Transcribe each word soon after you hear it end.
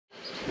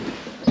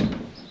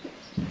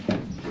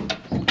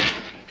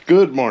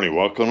Good morning,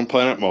 welcome to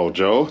Planet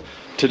Mojo.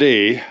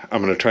 Today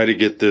I'm going to try to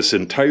get this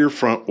entire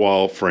front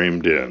wall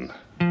framed in.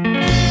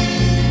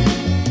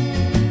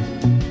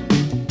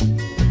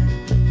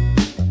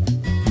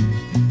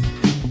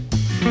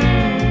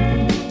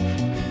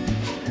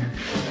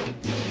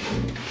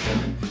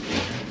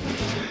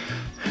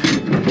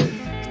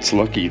 It's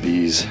lucky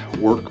these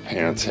work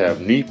pants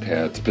have knee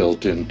pads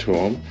built into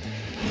them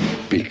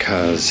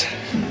because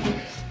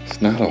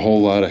there's not a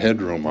whole lot of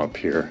headroom up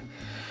here.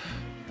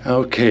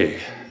 Okay.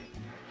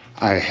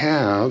 I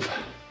have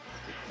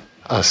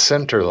a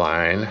center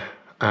line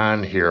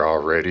on here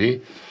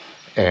already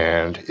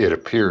and it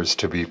appears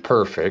to be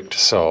perfect,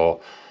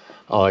 so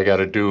all I got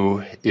to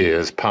do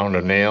is pound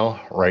a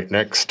nail right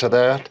next to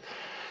that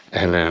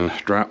and then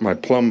drop my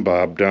plumb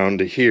bob down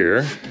to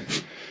here,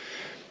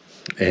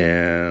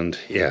 and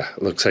yeah,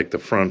 looks like the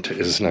front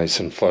is nice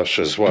and flush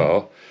as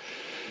well.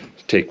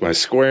 Take my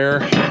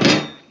square,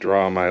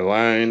 draw my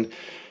line,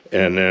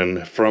 and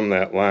then from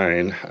that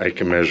line I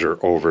can measure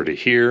over to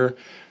here.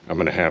 I'm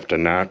going to have to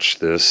notch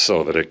this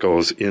so that it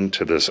goes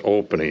into this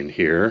opening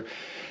here,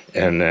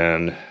 and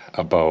then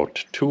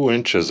about 2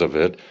 inches of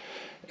it,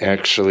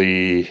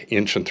 actually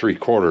 1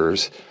 3/4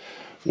 inches,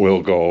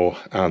 will go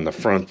on the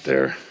front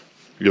there.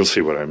 You'll see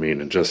what I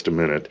mean in just a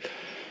minute.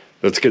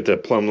 Let's get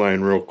that plumb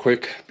line real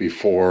quick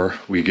before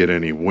we get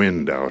any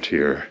wind out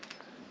here.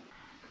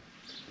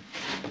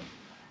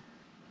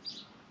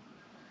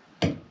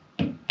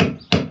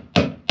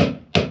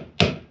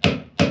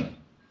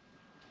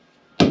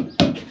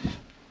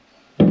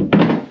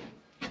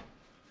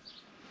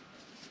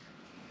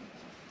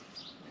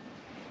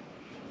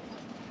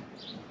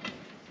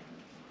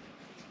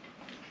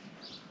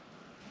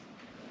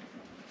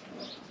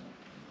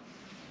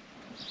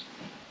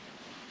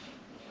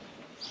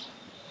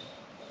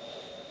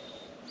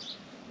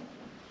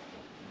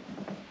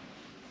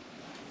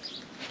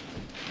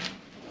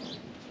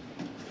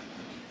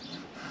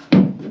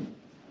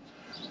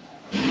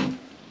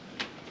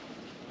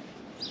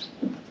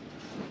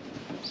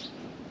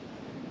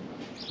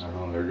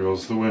 Oh, there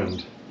goes the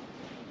wind.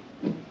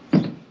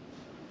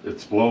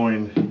 It's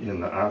blowing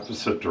in the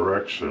opposite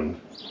direction,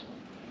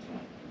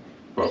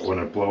 but when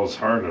it blows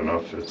hard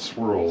enough, it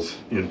swirls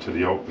into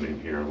the opening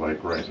here,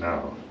 like right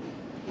now.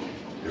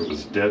 It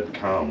was dead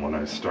calm when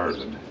I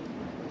started.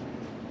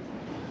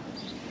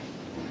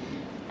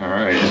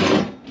 Alright,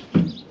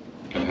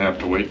 gonna have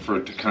to wait for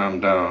it to calm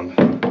down.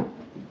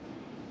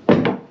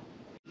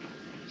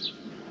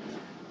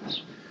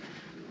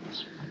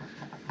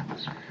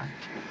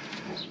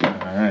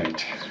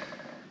 Alright.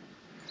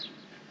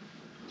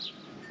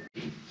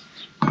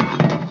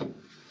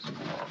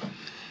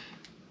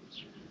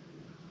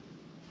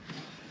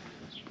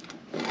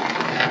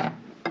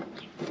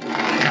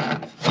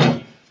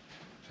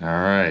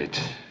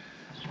 Alright.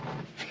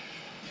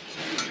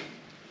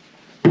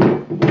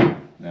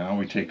 Now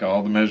we take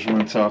all the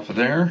measurements off of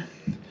there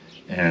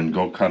and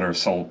go cut our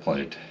sole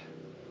plate.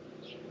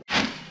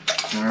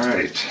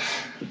 Alright.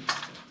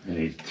 I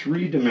need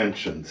 3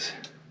 dimensions.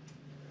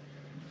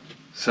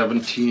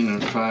 17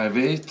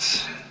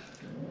 5/8.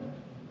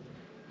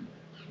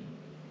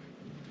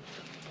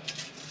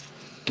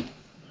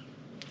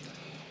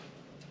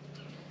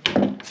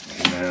 And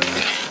then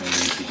I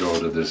need to go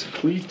to this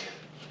cleat,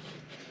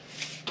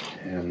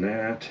 and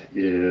that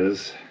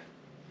is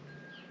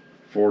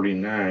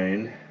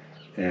 49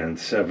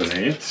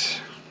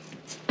 7/8.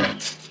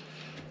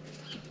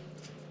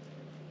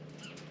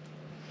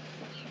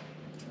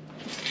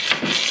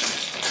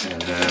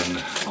 And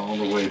then all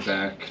the way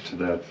back to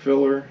that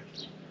filler,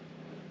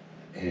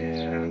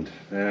 and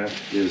that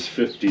is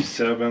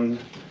 57,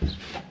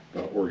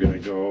 but we're going to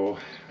go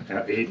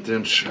at 1/8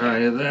 inch high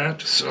of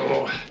that,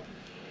 so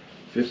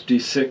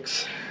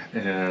 56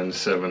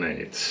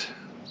 7/8.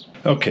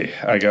 Okay,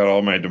 I got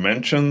all my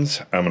dimensions.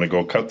 I'm going to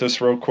go cut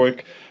this real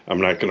quick. I'm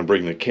not going to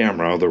bring the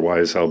camera,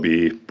 otherwise I'll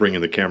be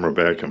bringing the camera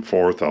back and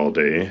forth all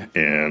day,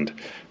 and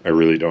I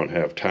really don't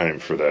have time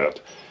for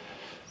that.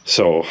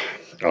 So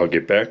I'll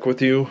get back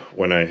with you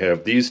when I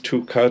have these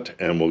 2 cut,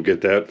 and we'll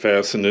get that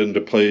fastened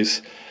into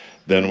place.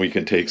 Then we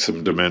can take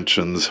some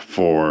dimensions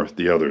for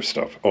the other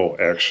stuff. Oh,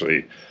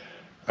 actually,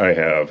 I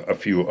have a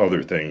few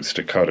other things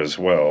to cut as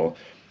well,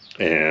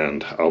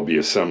 and I'll be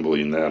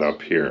assembling that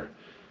up here.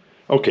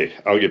 Okay,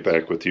 I'll get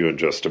back with you in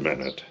just a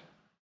minute.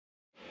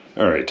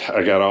 Alright,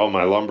 I got all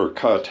my lumber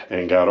cut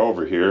and got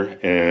over here,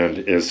 and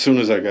as soon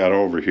as I got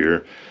over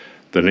here,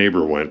 the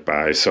neighbor went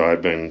by, so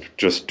I've been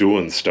just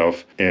doing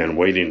stuff and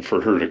waiting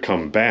for her to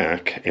come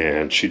back,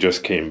 and she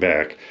just came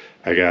back.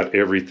 I got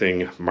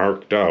everything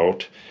marked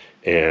out,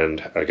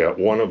 and I got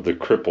one of the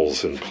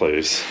cripples in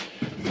place.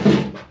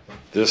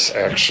 This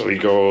actually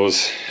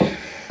goes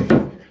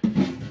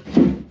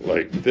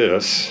like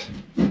this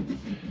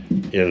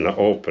in the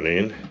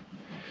opening,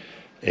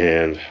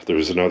 and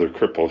there's another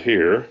cripple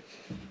here,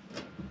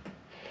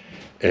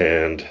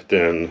 and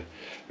then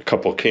a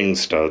couple king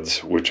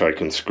studs which I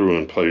can screw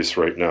in place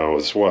right now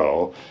as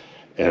well,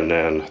 and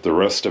then the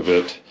rest of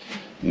it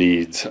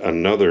needs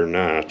another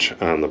notch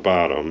on the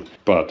bottom,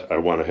 but I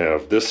want to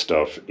have this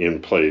stuff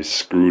in place,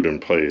 screwed in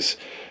place,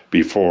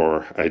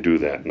 before I do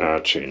that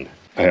notching.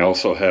 I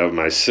also have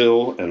my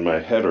sill and my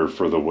header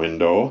for the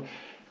window,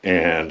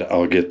 and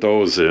I'll get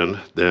those in.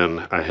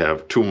 Then I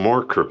have 2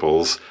 more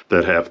cripples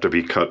that have to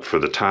be cut for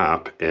the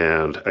top,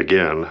 and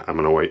again, I'm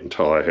going to wait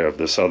until I have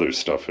this other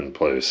stuff in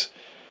place.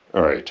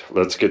 All right,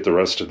 let's get the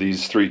rest of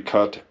these 3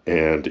 cut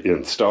and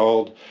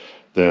installed.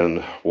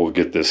 Then we'll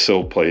get this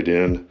sill plate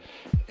in,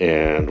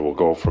 and we'll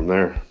go from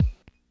there.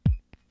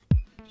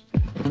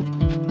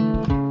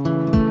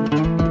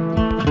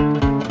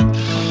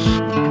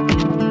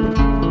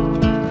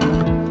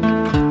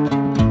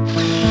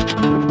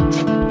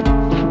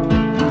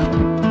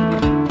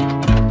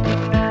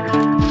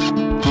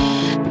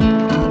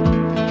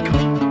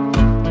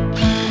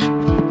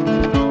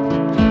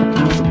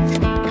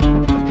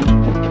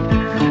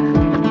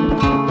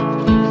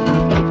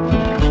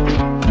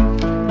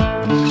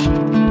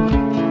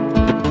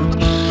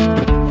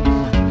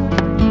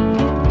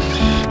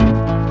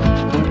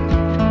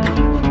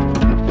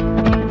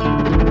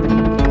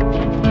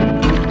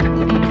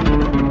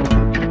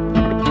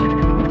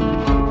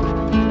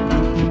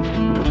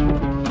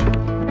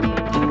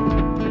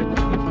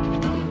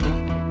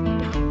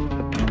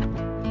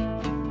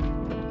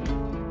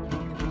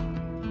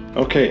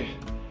 Okay,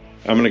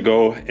 I'm going to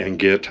go and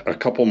get a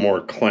couple more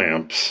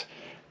clamps,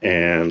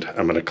 and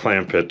I'm going to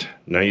clamp it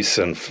nice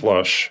and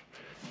flush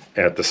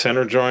at the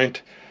center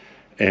joint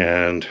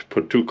and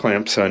put 2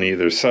 clamps on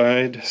either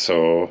side.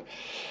 So,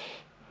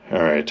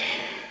 all right,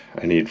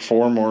 I need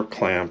 4 more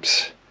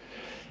clamps,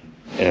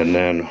 and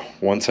then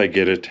once I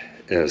get it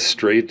as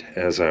straight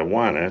as I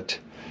want it,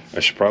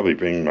 I should probably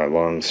bring my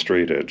long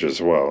straight edge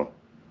as well.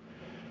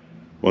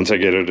 Once I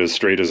get it as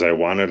straight as I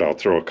want it, I'll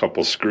throw a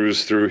couple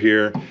screws through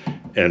here,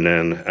 and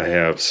then I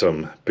have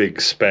some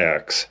big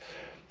spacks.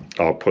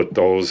 I'll put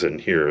those in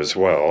here as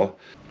well,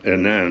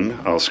 and then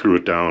I'll screw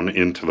it down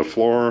into the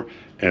floor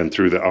and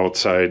through the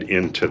outside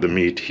into the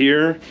meat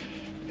here.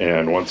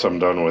 And once I'm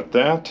done with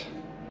that,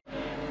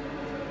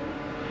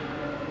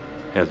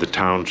 had the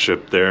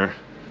township there.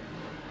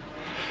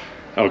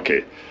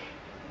 Okay,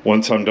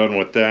 once I'm done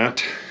with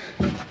that,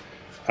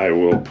 I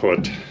will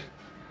put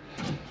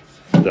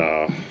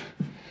the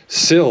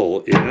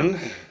sill in.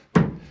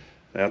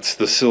 That's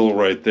the sill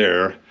right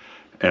there.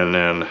 And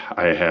then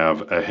I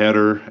have a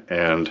header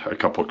and a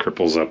couple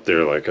cripples up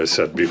there, like I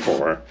said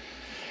before.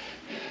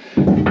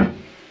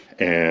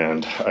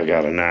 And I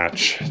gotta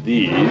notch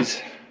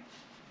these.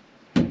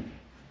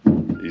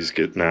 These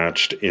get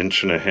notched 1.5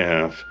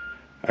 inches.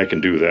 I can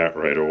do that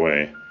right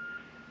away.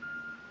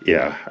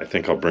 Yeah, I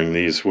think I'll bring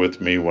these with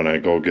me when I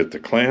go get the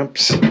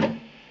clamps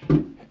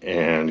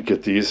and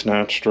get these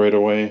notched right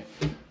away.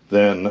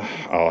 Then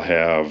I'll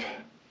have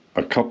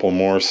a couple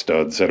more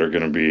studs that are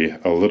going to be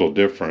a little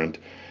different,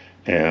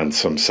 and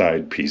some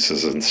side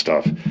pieces and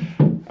stuff.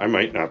 I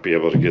might not be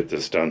able to get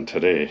this done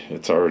today.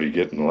 It's already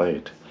getting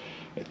late.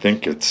 I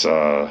think it's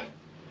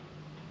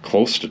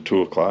close to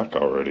 2 o'clock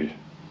already.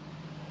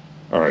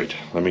 All right,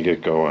 let me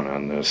get going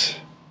on this.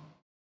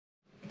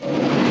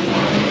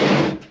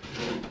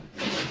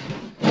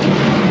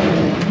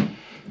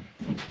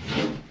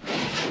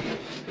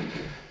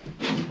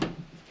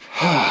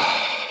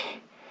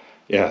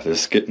 Yeah,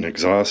 this is getting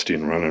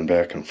exhausting running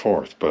back and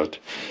forth, but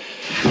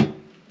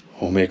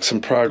we'll make some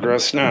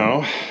progress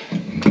now.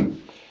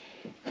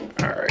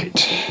 All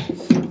right.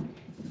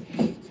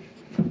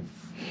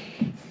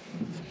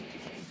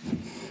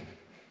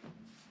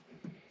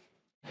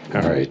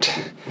 All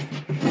right.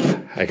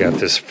 I got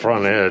this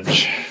front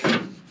edge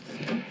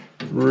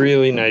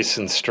really nice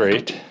and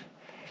straight,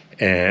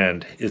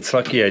 and it's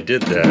lucky I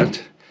did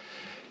that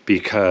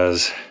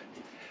because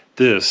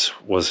this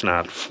was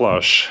not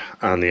flush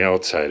on the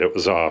outside. It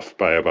was off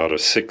by about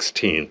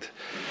 1/16,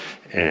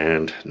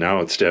 and now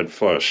it's dead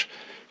flush.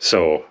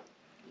 So,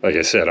 like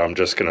I said, I'm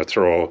just going to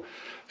throw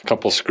a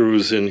couple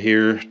screws in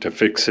here to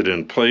fix it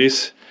in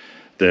place.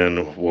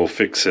 Then we'll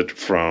fix it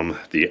from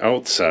the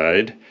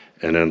outside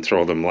and then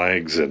throw them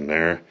legs in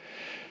there.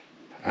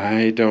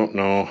 I don't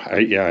know.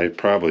 Yeah, I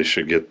probably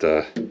should get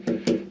the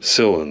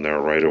sill in there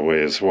right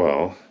away as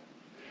well.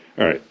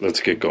 All right,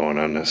 let's get going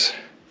on this.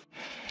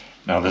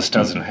 Now this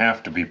doesn't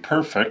have to be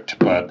perfect,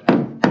 but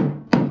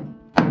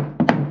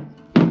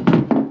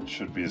it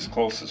should be as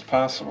close as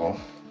possible.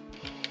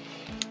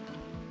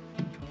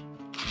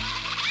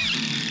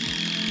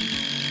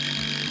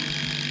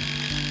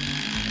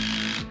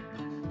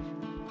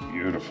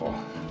 Beautiful.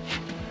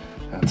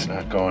 That's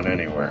not going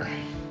anywhere.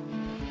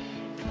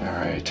 All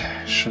right,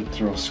 should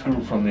throw a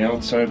screw from the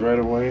outside right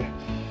away,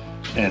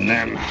 and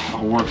then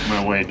I'll work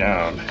my way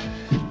down.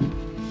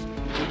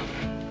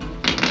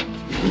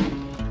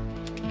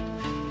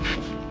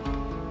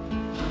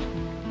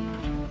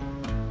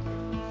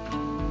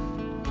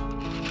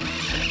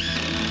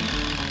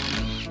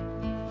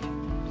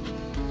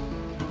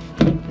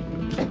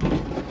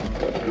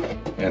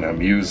 And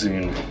I'm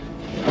using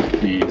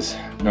these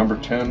number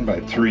 10 by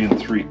 3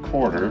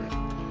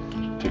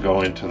 3/4 to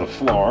go into the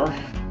floor.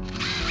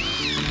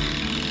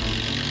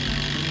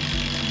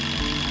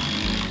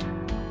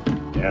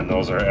 and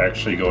those are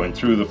actually going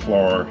through the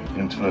floor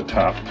into the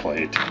top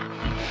plate.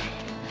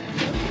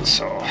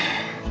 So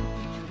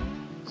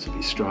this will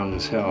be strong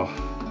as hell.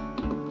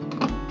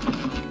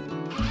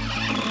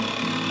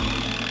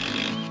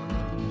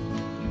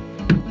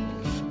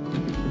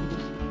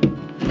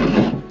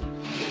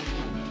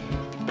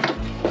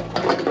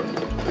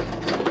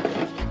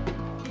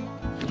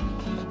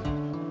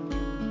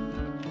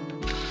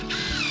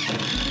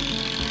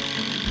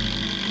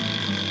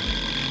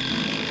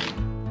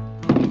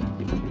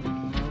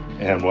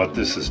 And what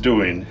this is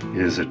doing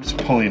is it's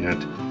pulling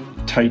it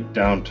tight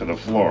down to the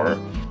floor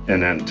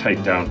and then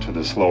tight down to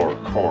this lower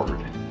cord. All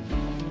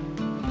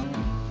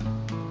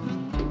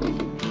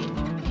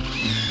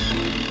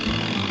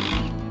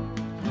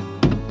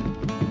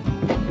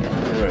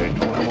right,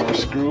 one more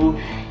screw.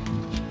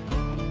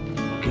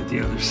 Get the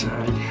other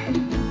side.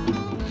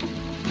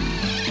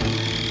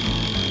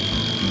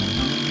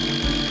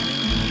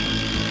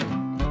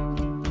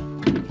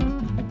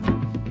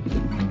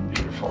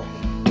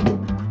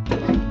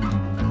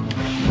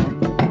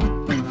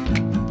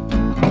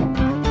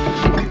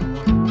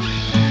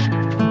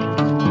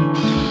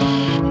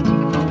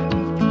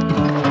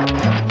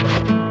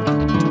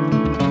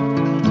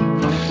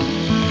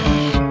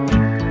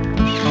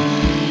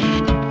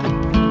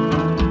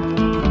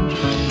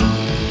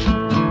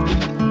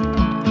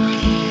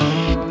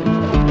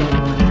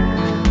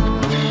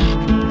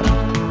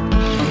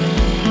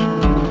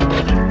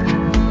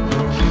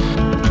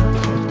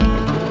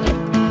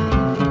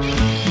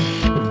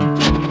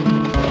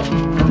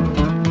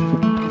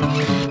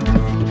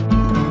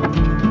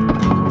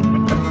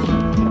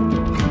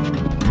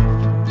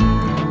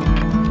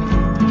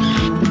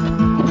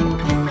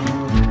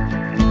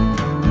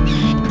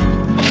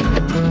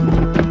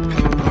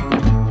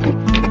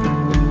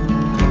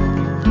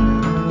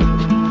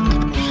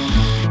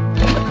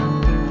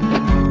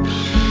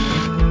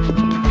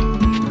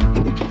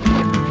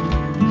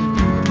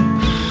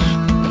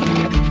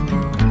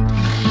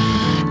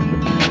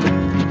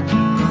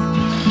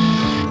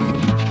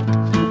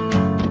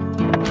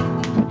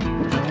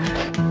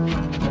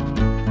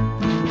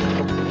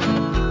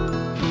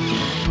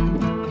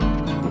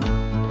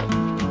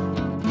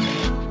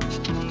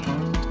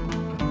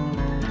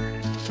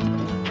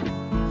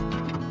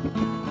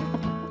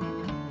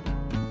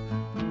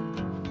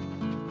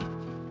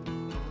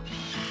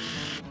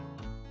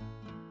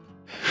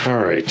 All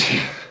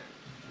right,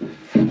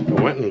 I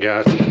went and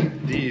got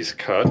these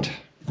cut.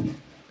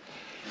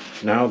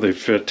 Now they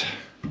fit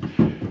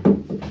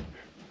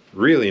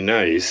really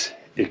nice,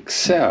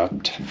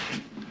 except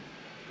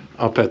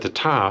up at the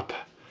top,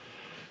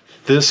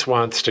 this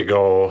wants to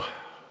go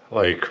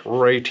like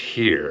right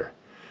here,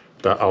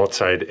 the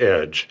outside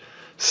edge.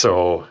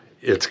 So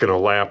it's gonna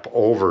lap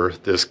over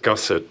this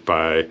gusset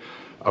by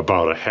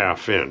about a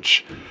 1/2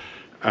 inch.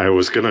 I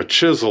was gonna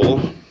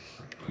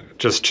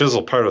just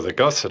chisel part of the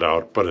gusset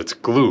out, but it's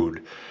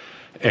glued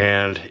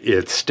and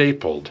it's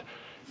stapled,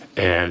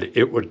 and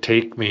it would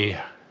take me,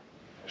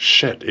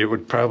 it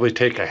would probably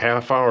take a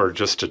 1/2 hour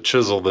just to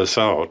chisel this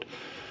out.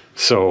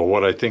 So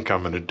what I think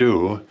I'm going to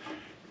do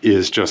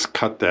is just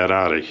cut that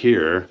out of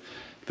here.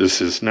 This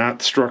is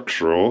not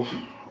structural.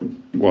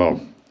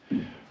 Well,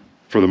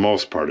 for the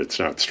most part, it's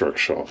not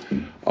structural.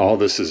 All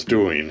this is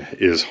doing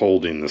is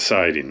holding the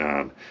siding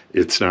on.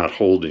 It's not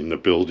holding the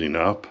building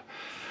up.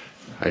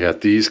 I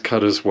got these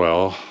cut as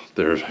well.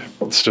 They're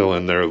still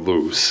in there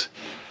loose,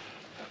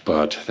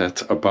 but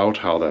that's about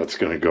how that's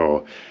going to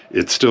go.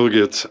 It still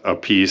gets a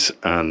piece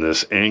on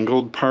this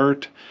angled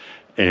part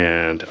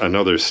and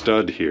another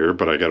stud here,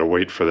 but I got to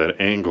wait for that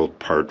angled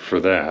part for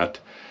that.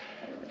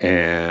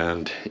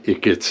 And it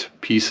gets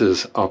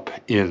pieces up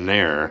in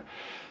there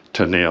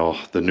to nail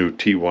the new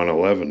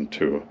T111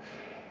 to.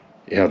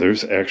 Yeah,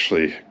 there's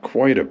actually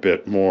quite a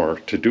bit more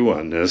to do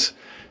on this.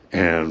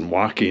 And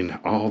walking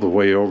all the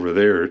way over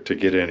there to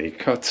get any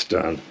cuts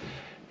done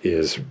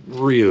is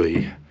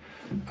really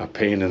a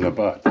pain in the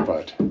butt,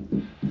 but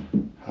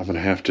I'm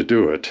gonna have to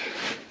do it.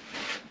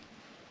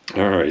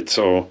 All right,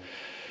 so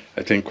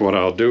I think what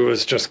I'll do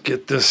is just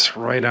get this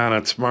right on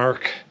its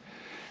mark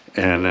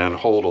and then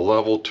hold a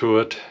level to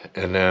it,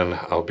 and then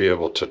I'll be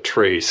able to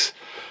trace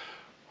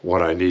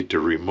what I need to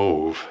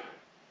remove.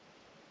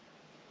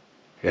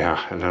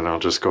 Yeah, and then I'll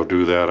just go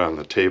do that on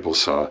the table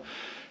saw.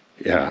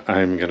 Yeah,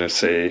 I'm gonna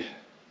say,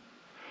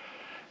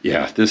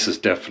 yeah, this is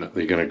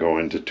definitely gonna go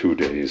into 2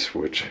 days,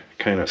 which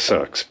kind of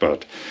sucks,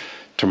 but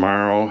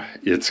tomorrow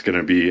it's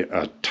gonna be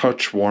a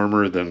touch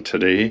warmer than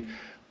today,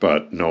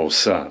 but no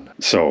sun.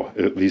 So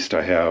at least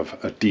I have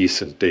a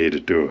decent day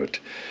to do it.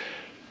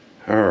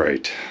 All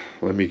right,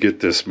 let me get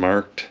this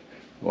marked.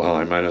 Well,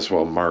 I might as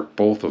well mark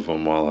both of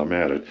them while I'm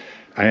at it.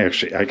 I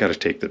gotta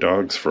take the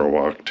dogs for a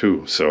walk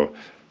too, so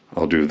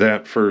I'll do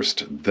that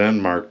first,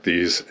 then mark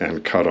these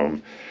and cut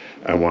them.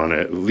 I want to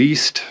at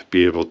least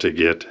be able to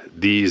get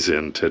these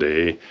in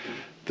today.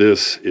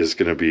 This is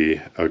going to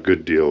be a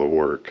good deal of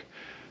work.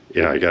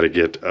 Yeah, I got to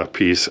get a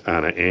piece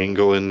on an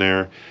angle in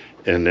there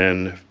and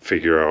then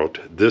figure out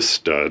this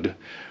stud,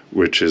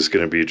 which is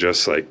going to be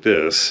just like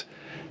this,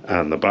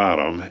 on the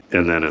bottom,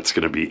 and then it's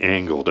going to be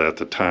angled at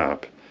the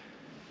top.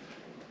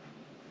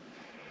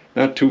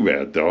 Not too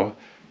bad though.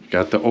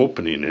 Got the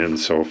opening in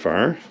so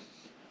far.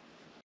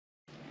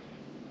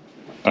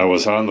 I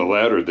was on the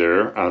ladder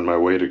there on my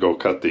way to go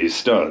cut these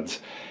studs,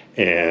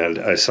 and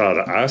I saw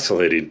the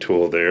oscillating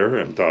tool there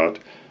and thought,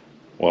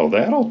 well,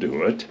 that'll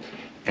do it.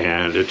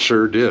 And it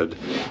sure did.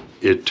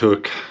 It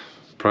took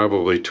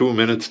probably 2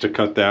 minutes to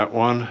cut that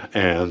one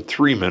and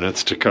 3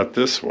 minutes to cut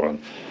this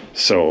one.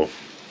 So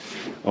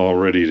all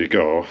ready to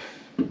go.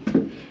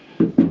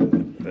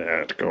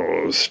 That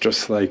goes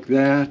just like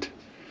that.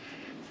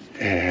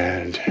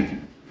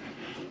 And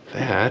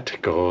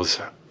that goes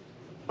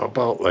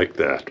about like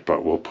that,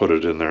 but we'll put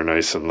it in there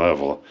nice and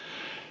level.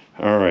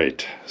 All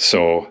right,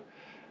 so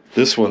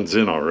this one's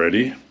in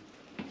already,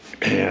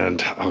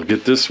 and I'll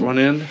get this one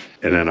in,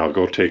 and then I'll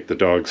go take the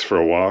dogs for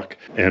a walk,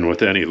 and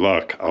with any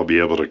luck, I'll be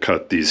able to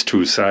cut these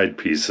 2 side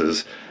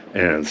pieces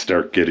and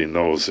start getting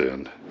those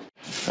in.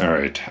 All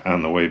right,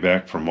 on the way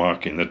back from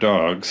walking the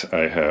dogs,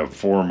 I have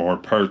 4 more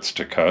parts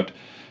to cut,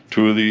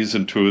 2 of these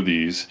and 2 of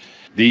these.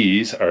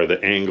 These are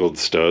the angled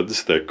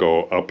studs that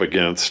go up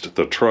against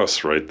the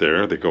truss right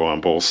there. They go on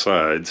both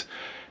sides.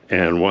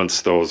 And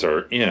once those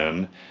are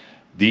in,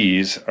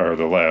 these are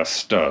the last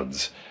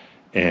studs.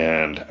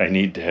 And I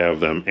need to have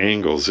them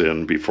angles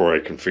in before I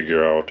can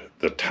figure out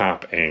the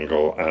top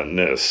angle on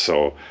this.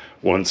 So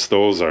once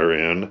those are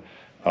in,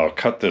 I'll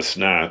cut this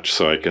notch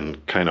so I can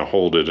kind of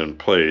hold it in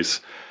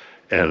place.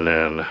 And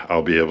then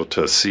I'll be able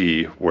to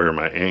see where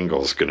my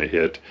angle's going to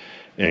hit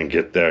and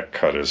get that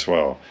cut as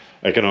well.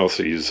 I can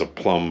also use a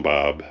plumb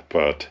bob,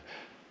 but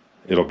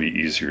it'll be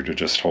easier to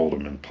just hold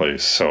them in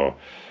place. So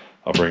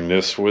I'll bring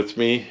this with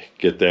me,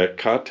 get that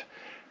cut,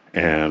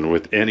 and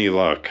with any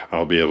luck,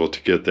 I'll be able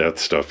to get that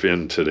stuff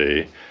in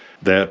today.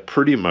 That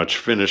pretty much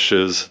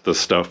finishes the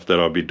stuff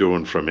that I'll be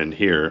doing from in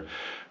here.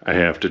 I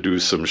have to do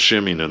some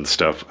shimming and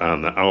stuff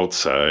on the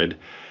outside,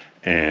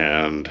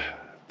 and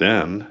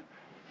then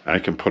I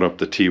can put up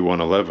the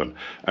T111.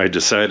 I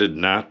decided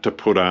not to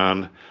put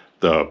on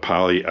the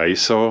poly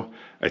ISO.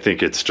 I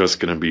think it's just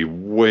going to be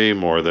way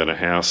more than a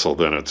hassle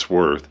than it's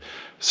worth.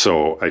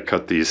 So I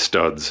cut these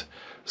studs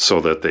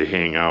so that they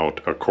hang out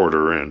a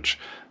 1/4 inch.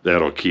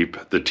 That'll keep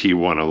the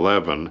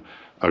T111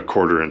 a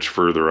 1/4 inch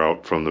further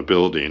out from the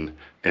building,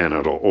 and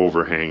it'll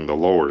overhang the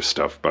lower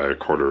stuff by a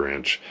 1/4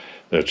 inch.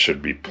 That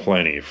should be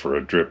plenty for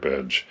a drip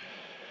edge.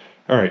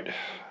 All right,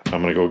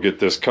 I'm going to go get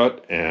this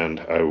cut,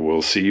 and I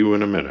will see you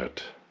in a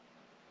minute.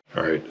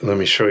 All right, let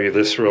me show you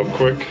this real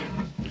quick.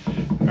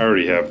 I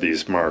already have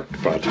these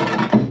marked, but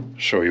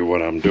show you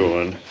what I'm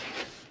doing.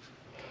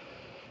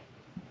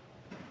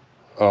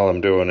 All I'm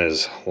doing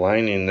is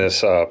lining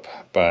this up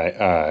by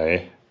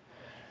eye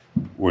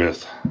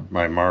with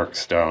my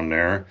marks down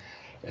there,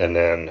 and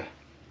then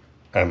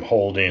I'm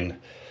holding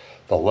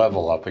the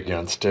level up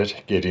against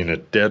it, getting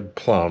it dead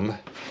plumb,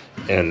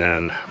 and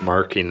then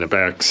marking the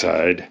back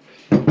side.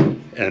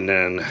 And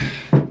then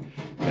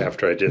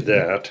after I did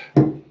that,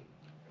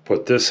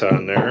 put this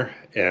on there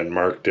and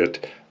marked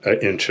it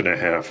 1.5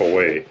 inches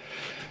away.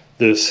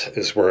 This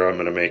is where I'm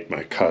going to make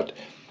my cut.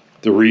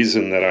 The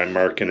reason that I'm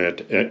marking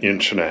it 1.5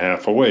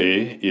 inches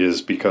away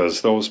is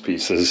because those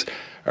pieces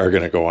are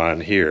going to go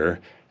on here,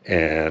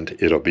 and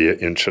it'll be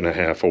 1.5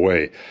 inches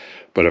away.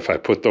 But if I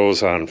put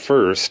those on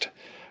first,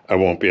 I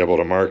won't be able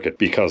to mark it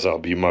because I'll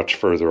be much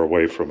further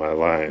away from my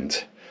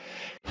lines.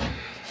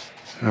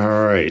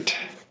 All right,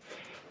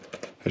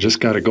 I just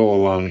got to go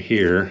along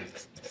here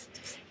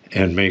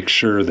and make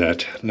sure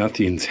that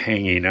nothing's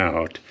hanging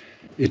out.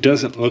 It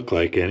doesn't look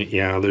like any.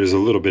 Yeah, there's a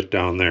little bit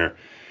down there.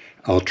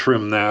 I'll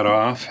trim that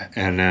off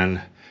and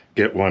then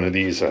get one of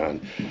these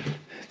on.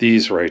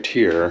 These right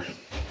here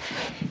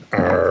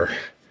are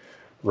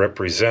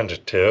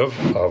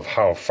representative of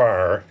how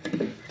far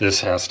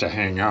this has to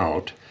hang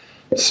out.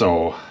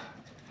 So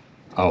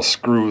I'll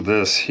screw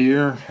this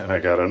here, and I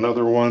got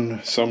another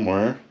one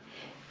somewhere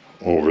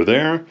over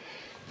there.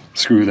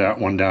 Screw that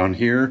one down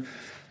here,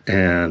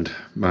 and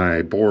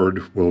my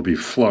board will be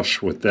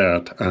flush with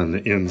that on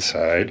the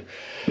inside.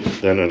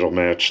 Then it'll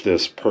match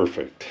this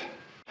perfect.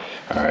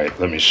 All right,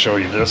 let me show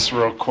you this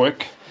real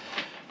quick.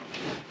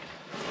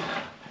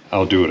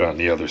 I'll do it on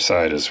the other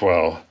side as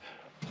well.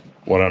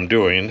 What I'm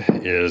doing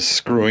is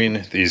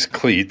screwing these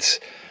cleats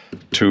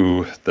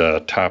to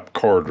the top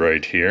cord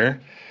right here,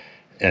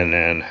 and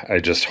then I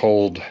just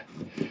hold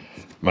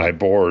my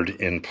board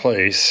in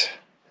place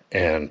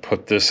and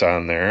put this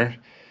on there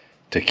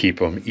to keep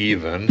them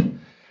even,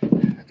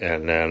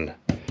 and then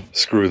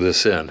screw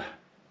this in.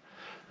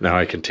 Now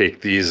I can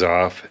take these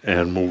off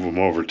and move them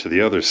over to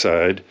the other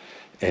side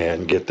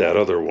and get that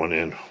other one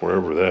in,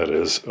 wherever that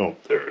is. Oh,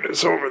 there it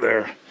is over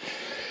there.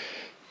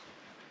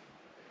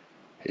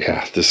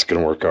 Yeah, this is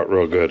going to work out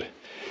real good.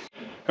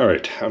 All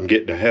right, I'm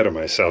getting ahead of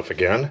myself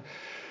again.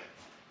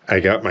 I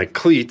got my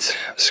cleats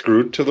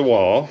screwed to the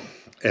wall,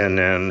 and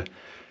then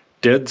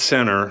dead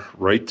center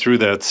right through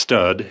that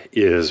stud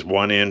is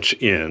 1 inch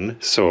in.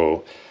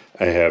 So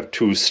I have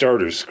 2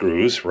 starter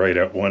screws right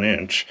at 1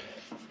 inch.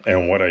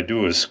 And what I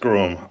do is screw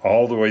them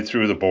all the way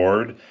through the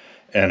board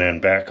and then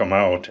back them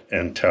out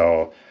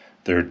until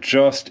they're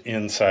just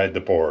inside the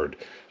board.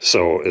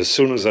 So as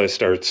soon as I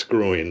start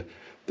screwing,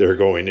 they're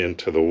going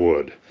into the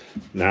wood.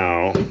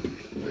 Now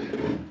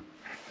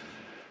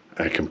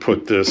I can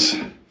put this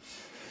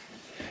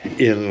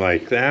in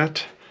like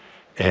that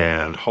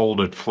and hold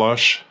it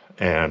flush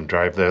and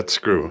drive that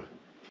screw.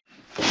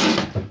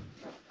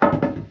 All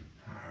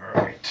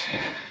right.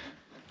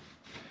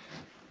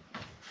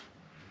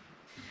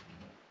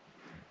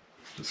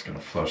 Just gonna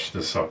flush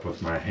this up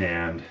with my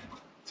hand.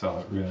 That's all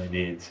it really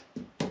needs.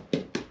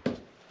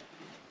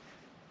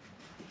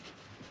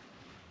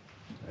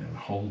 And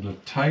hold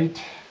it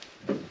tight.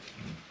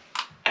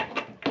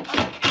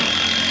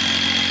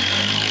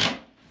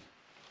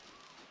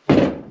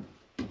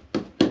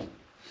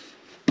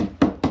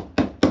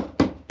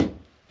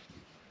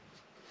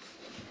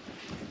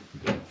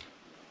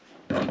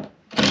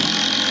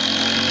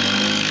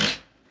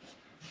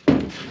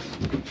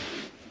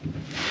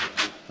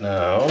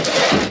 Now,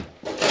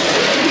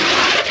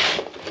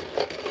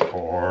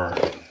 for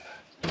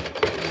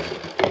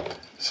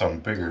some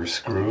bigger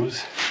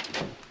screws.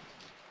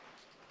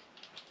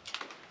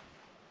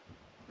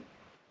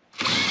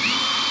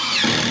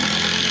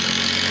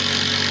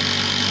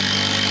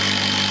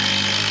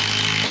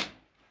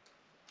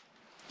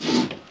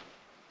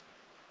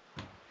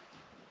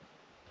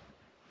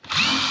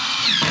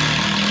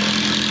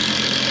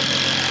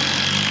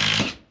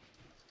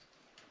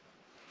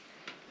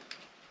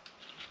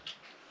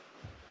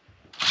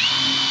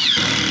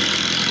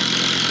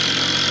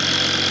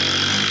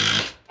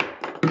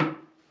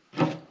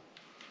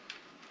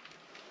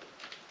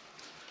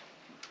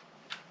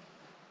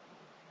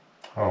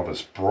 Oh,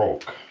 this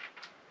broke.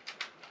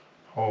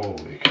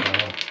 Holy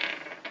cow.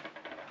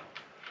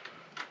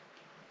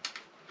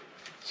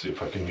 See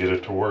if I can get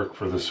it to work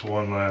for this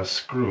one last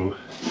screw.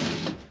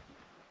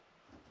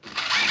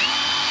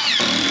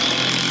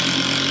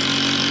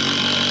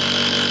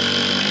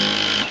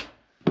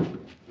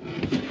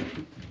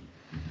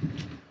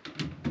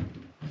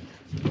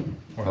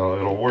 Well,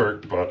 it'll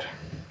work, but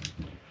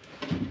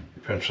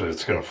eventually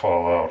it's going to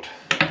fall out.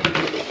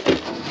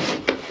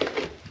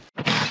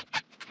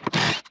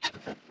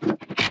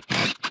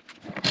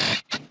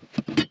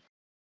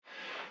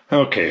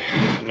 Okay,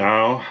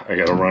 now I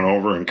got to run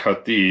over and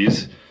cut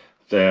these.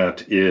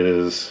 That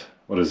is,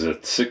 what is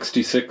it,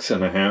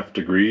 66.5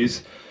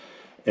 degrees,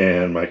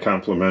 and my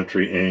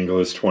complementary angle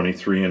is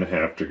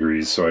 23.5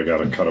 degrees, so I got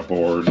to cut a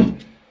board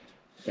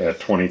at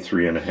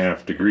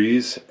 23.5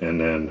 degrees and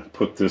then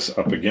put this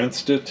up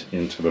against it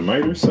into the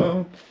miter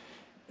saw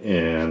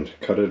and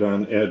cut it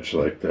on edge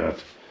like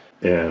that.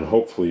 And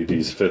hopefully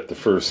these fit the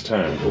first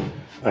time.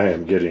 I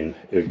am getting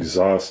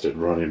exhausted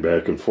running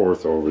back and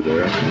forth over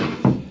there,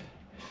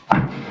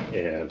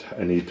 and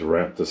I need to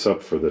wrap this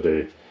up for the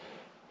day.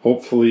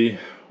 Hopefully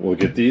we'll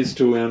get these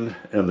two in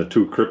and the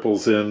two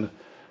cripples in.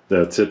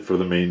 That's it for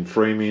the main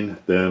framing.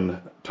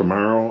 Then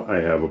tomorrow I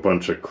have a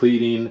bunch of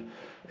cleating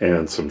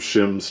and some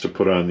shims to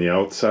put on the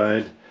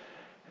outside,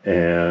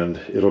 and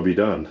it'll be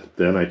done.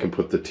 Then I can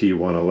put the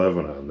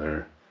T111 on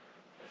there.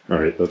 All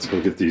right, let's go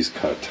get these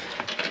cut.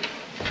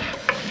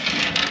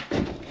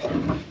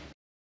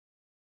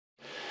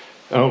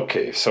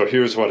 Okay, so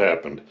here's what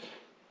happened.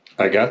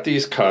 I got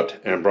these cut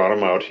and brought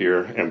them out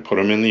here and put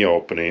them in the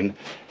opening,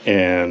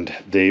 and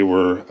they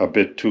were a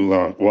bit too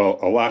long, well,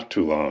 a lot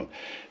too long.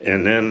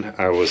 And then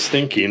I was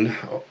thinking,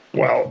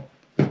 well,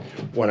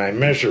 when I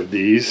measured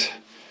these,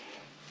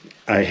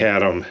 I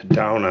had them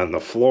down on the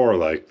floor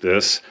like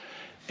this,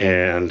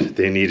 and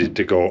they needed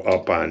to go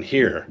up on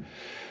here.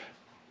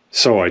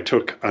 So I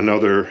took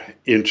another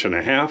 1.5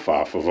 inches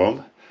off of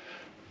them,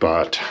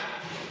 but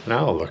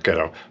now look at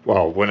them.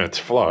 Well, when it's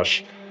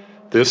flush,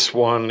 this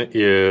one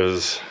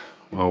is,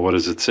 well, what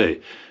does it say?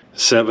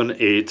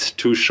 7/8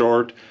 too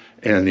short,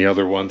 and the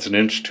other one's 1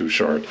 inch too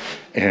short.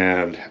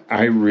 And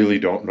I really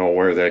don't know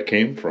where that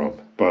came from,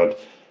 but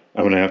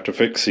I'm gonna have to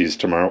fix these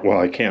tomorrow. Well,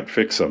 I can't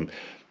fix them.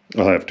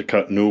 I'll have to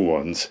cut new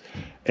ones,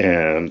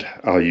 and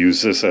I'll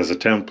use this as a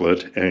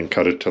template and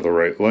cut it to the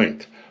right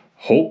length,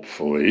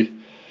 hopefully.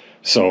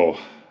 So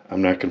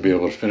I'm not gonna be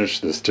able to finish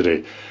this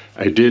today.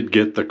 I did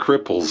get the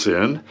cripples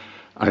in.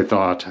 I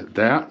thought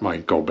that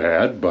might go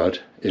bad,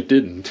 but it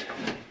didn't.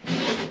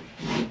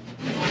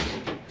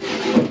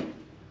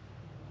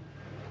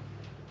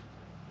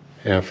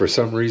 Yeah, for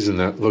some reason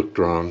that looked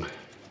wrong,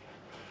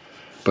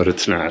 but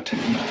it's not.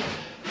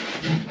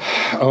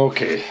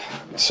 Okay,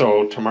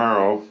 so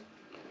tomorrow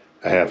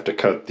I have to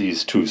cut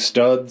these two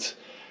studs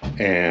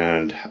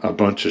and a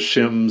bunch of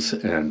shims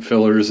and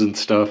fillers and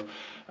stuff.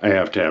 I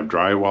have to have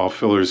drywall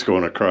fillers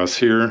going across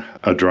here,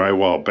 a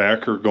drywall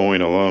backer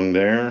going along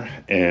there,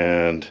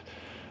 and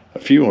a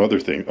few other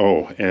things.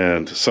 Oh,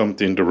 and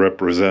something to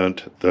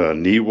represent the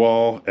knee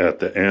wall at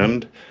the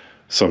end,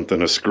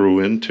 something to screw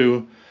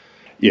into.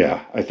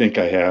 Yeah, I think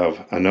I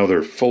have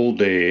another full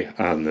day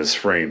on this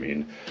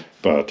framing,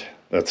 but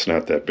that's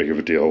not that big of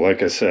a deal.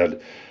 Like I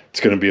said, it's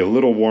going to be a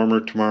little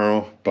warmer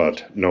tomorrow,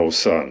 but no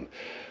sun.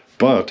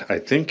 But I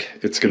think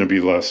it's going to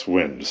be less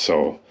wind,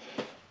 so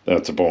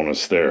that's a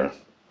bonus there.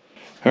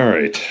 All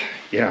right,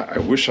 yeah, I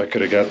wish I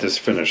could have got this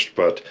finished,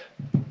 but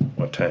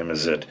what time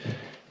is it?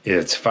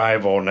 It's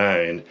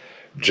 5:09.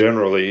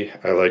 Generally,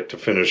 I like to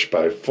finish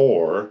by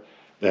 4.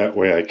 That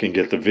way I can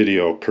get the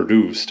video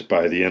produced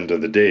by the end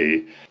of the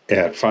day.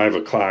 At 5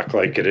 o'clock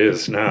like it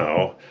is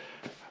now,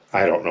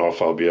 I don't know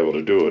if I'll be able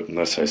to do it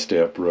unless I stay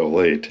up real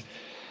late.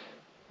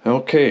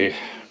 Okay,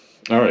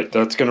 all right,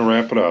 that's going to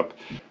wrap it up.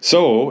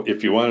 So,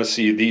 if you want to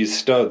see these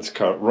studs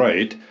cut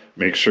right,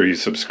 make sure you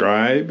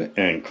subscribe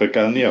and click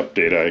on the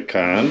update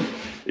icon.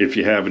 If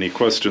you have any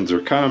questions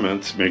or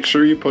comments, make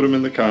sure you put them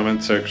in the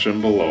comment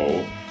section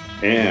below.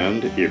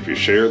 And if you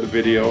share the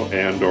video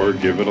and or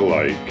give it a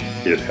like,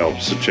 it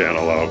helps the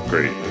channel out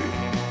greatly.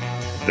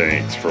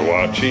 Thanks for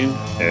watching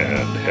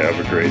and have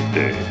a great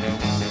day.